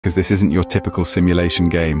because this isn't your typical simulation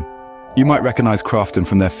game. You might recognize Krafton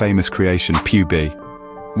from their famous creation,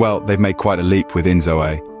 PUBG. Well, they've made quite a leap with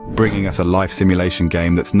Inzoi, bringing us a life simulation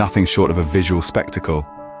game that's nothing short of a visual spectacle.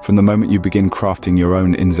 From the moment you begin crafting your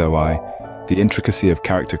own Inzoi, the intricacy of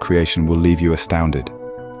character creation will leave you astounded.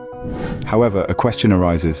 However, a question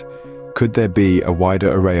arises: could there be a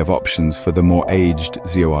wider array of options for the more aged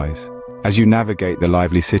Zois? As you navigate the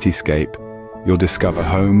lively cityscape, you'll discover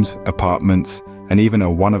homes, apartments, and even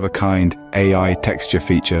a one-of-a-kind AI texture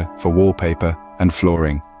feature for wallpaper and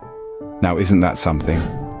flooring. Now, isn't that something?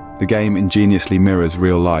 The game ingeniously mirrors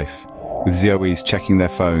real life, with Zois checking their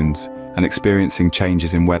phones and experiencing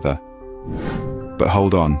changes in weather. But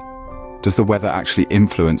hold on, does the weather actually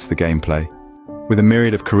influence the gameplay? With a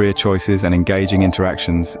myriad of career choices and engaging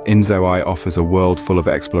interactions, Inzoi offers a world full of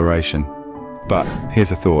exploration. But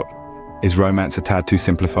here's a thought: is romance a tad too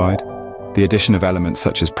simplified? The addition of elements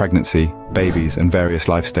such as pregnancy, babies, and various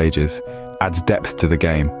life stages adds depth to the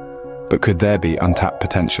game. But could there be untapped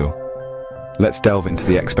potential? Let's delve into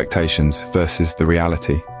the expectations versus the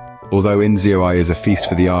reality. Although Inzoi is a feast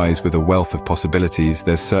for the eyes with a wealth of possibilities,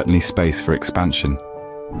 there's certainly space for expansion.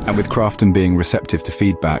 And with Krafton being receptive to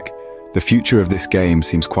feedback, the future of this game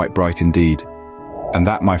seems quite bright indeed. And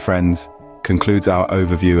that, my friends, concludes our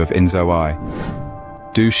overview of Inzoi.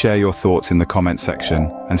 Do share your thoughts in the comments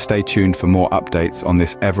section and stay tuned for more updates on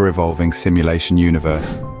this ever-evolving simulation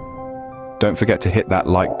universe. Don't forget to hit that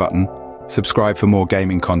like button, subscribe for more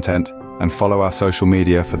gaming content, and follow our social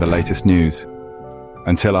media for the latest news.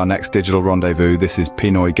 Until our next digital rendezvous, this is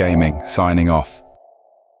Pinoy Gaming, signing off.